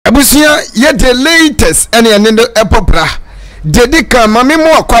Abusua ye the latest ene ene epopra dedika mame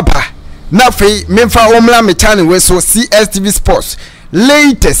mo akwapa na fei memfa omla me channel we so CSTV Sports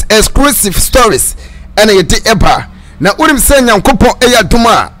latest exclusive stories ene ye de eba na urim se nyankopon eya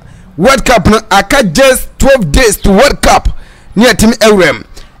duma World Cup no aka just 12 days to World Cup near team Ibrahim.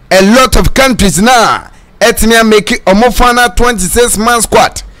 A lot of countries now etimi make omofana 26 man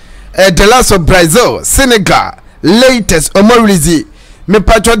squad. The last of Brazil, Senegal, latest omorizi me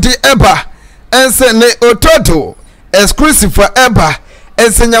patroti eba ense ne Otto exclusive for eba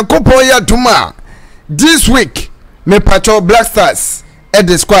ense nyankopon ya duma this week me patro Black Stars at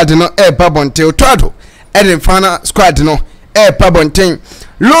the squad no eba bonte Otto at the final squad no eba bonte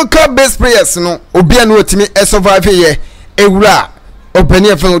local base players no obia no otimi survive ye ewura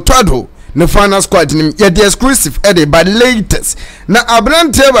openia fe Otto no final squad nim ye the exclusive at the but latest na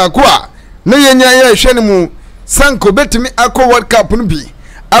abrante ba ko a na yenya ye hwe mu sanko betimi akọ World Cup no bi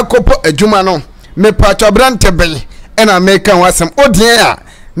akopo adwuma no me patro abrante ben ena American wasem odien a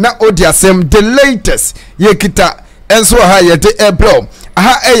na odiasem the latest ye kita enso ha ye de ebro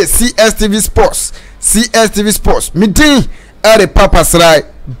aha CSTV Sports meeting are papa srai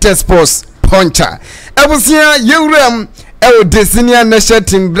Sports puncher ebusia yewram the senior national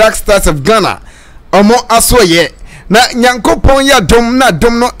team Black Stars of Ghana omo asoye na nyankopon ya dom na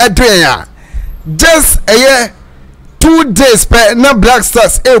dom no adua just a year 2 days per na Black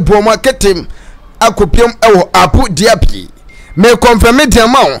Stars ebo marketing akopiem ewo apu diapi me confirm the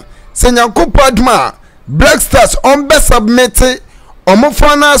amount se nyankopon aduma Black Stars on be submit omo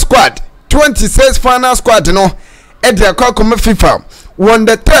final squad 26 final squad no e de akoma FIFA on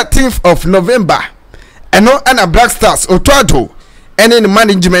the 13th of November and no and a Black Stars Otto and in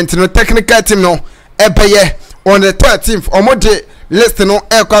management no technical team no epeye on the 13th omo list no e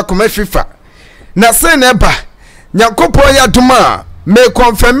akoma FIFA na say neba nyakopo ya duma me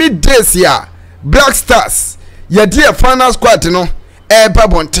confirm days ya Black Stars ya dia final squad no e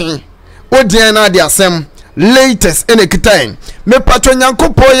babonten odien na dia asem latest in a kitain me patro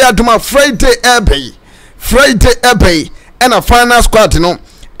nyakopo ya duma Friday ebe and a final squad no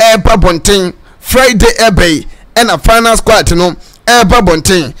e babonten Friday ebe and a final squad no e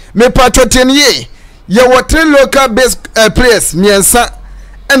babonten me patro tenye ye wotre local base players miensa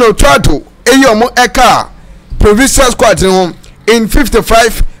and Otto eyomo eka provincial squad no in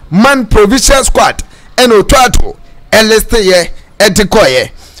 55 man provincial squad and Otto eleste ye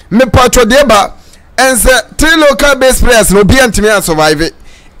etikoye me patro deba and say 3 local base players no be antimi survive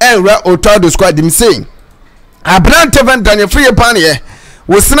and ra Otto squad him saying abrante van Daniel Afriyie panie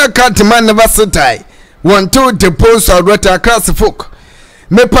wosina card man never sitai want to depose or rota across folk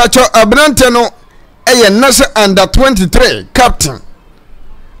me patro abrante no eye national under 23 captain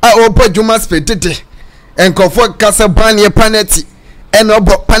a opo juma spetete enkofo kasa banye paneti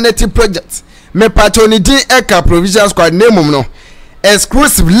enobo paneti project me patro ni din eka provincial squad name no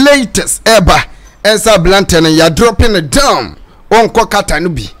exclusive latest eba ensa blante no ya dropping it down onko kata no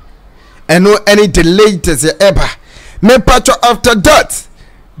bi eno any the latest eba me patro after that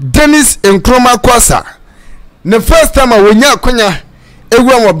Dennis Nkrumah Kwasa the first time I wonya akonya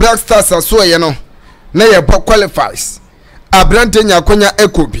ewu am Black Stars aso ye no na ye qualifies abrante nya akonya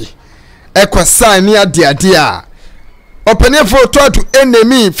ekobi ekwasa ni ade a openia for to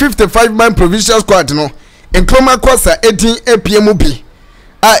enemy 55 man provincial squad no Nkrumah Kwasa edin APM bi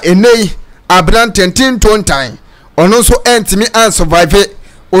a enei abrante 10 time ono so entimi an survive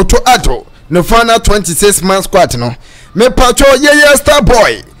Otto Addo no final 26 man squad no me patro ye star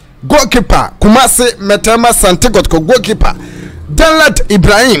boy goalkeeper Kumasi Metama Santikot ko goalkeeper Danlat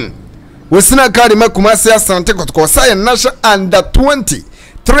Ibrahim wosina kadi ma Kumasi Santikot ko say national under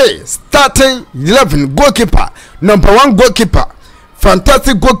 23 starting 11 goalkeeper number 1 goalkeeper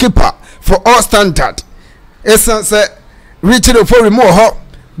fantastic goalkeeper for all standard essence Richard for more ho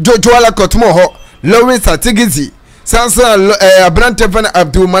Jojo Alakot more ho Lawrence Atigizi Sansa Abrante Van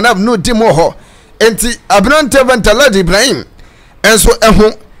Abdul Manaf no dimo ho enti Abrante Van Talad Ibrahim enso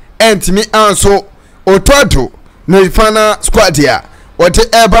eho entimi anso Otto no final squad ya wote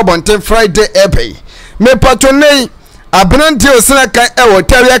eba bonte Friday ebe me patronei Abrante osina kan e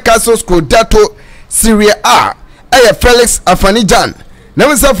Wotaria Castle School dato Serie A Felix Afanijan na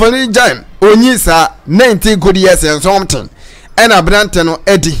Mr. Afanijan onyisa 19 good years and something and Abrante no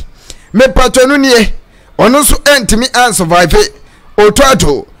edi me patronu nie ono so entimi an survive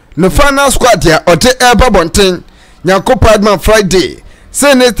Otto no final squad ya ote eba bonten nyakopadman Friday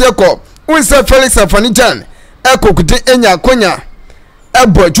say nete ko unse Felix Afanijan ekokute enya konya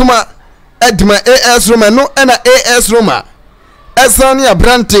ebo adwuma edima AS Roma no na AS Roma esani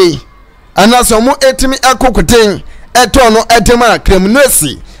abrante anaso mu etimi akokute eto no edima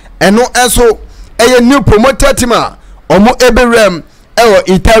criminalsi eno enso eye new promoted team a omo Ibrahim ewo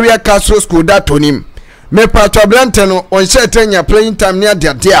Italia Castro School da tonim me patro abrante no on share tenya playing time near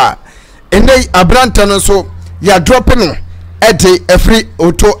dia ene abrante no so ya drop no ede every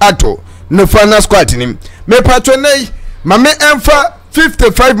Otto Addo no final squad nim me patro nei mame emfa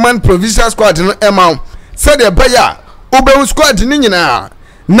 55 man provincial squad no ema said the baya ube squad ni nyina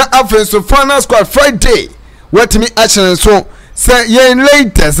na afen so final squad Friday what me action so say ye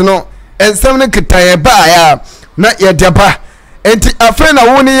latest no ensem ne kitaye ba ya na ye deba enti Afena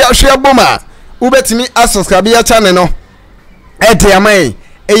woni ya hwe boma ubetimi asubscribe ya channel no ede amai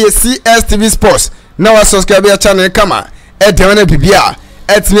eye CSTV Sports na wa subscribe ya channel kama ede wana bibia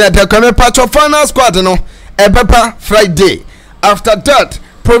etimi ade kwame patch final squad no ebepa Friday. After that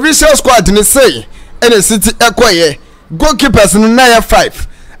provincial squad ni say ene city ekoye goalkeepers no 95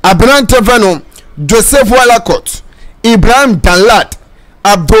 Abrante Veno Joseph Walakot Ibrahim Danlad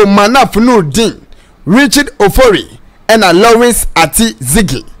Abdul Manaf Nurdin Richard Ofori and Lawrence Ati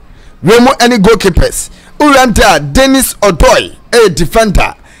Ziggy Remo any goalkeepers Uranta Dennis Odoy a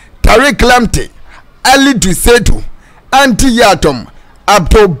defender Tariq Lamte Ali Dusedu Anti Yatom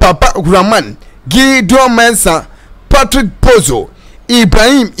Abdul Baba Rahman Gideon Mensa Patrick Pozo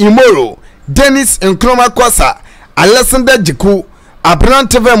Ibrahim Imoro Dennis Nkrumah Kwasa Alexander Jiku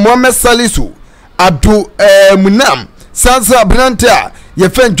Abrante Mohamed Salisu Abdul Munam Sansa Abrante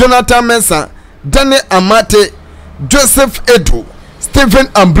Yefen Jonathan Mensa Daniel Amate Joseph Edu Stephen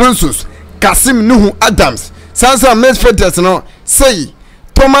Ambrosius Kasim Nuhu Adams Sansa Mesfetes no say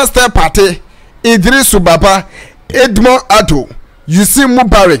Thomas Tepate Idris Baba Edmond Addo Yusi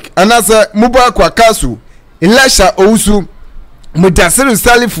Mubarak Anasa Mubarak Wakasu Elisha Ousu Mudasiru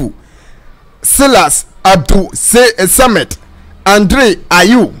Salifu Silas Abdul Samet Andre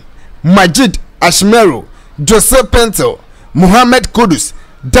Ayu Majid Ashmero Joseph Pentel Muhammad Kudus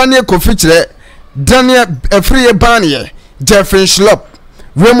Daniel Kofichre Daniel Afriyie Banye Jeffrey Schlop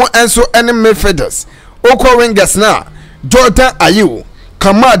Remo Enso Enemy Feathers Oko Wingers na Jordan Ayu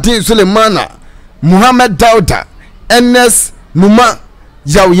Kamadin Sulemana Muhammad Dauda Enes Numa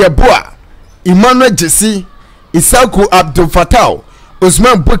Yawyeboa Emmanuel Jesse Isaku Abdul Fatau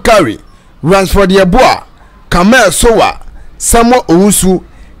Usman Bukari Ransford Yeboa Kamel Sowa Samuel Owusu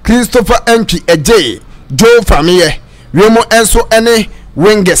Christopher Entry Eje Joe Famie Remo Enso ene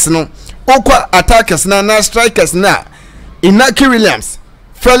wingers no okwa attackers na strikers na Inaki Williams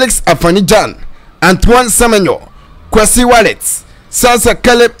Felix Afanijan Antoine Semenyo Kwesi Wallets Sansa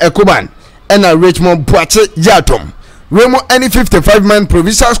Caleb Ekoban and Richmond Boache Yatom Remo any 55 man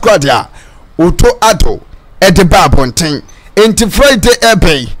provincial squad ya Otto Addo Edeba Bonten into Friday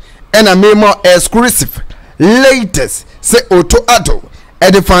Abbey and a memo exclusive latest say Otto Addo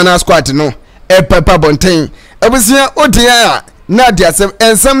at the final squad no Papa Bonten ebusia odia na dia sem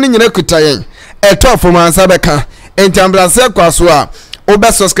ensam ni nyina kutayen eto for man sabeka entambrase kwaso a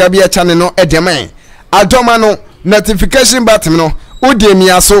obe subscribe ya channel no edeman adoma no notification button no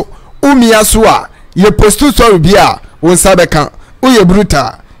odemia so umia so a ye postu story bia won sabeka uye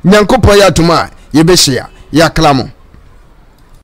bruta nyankopon ya tuma ye behia ya klamo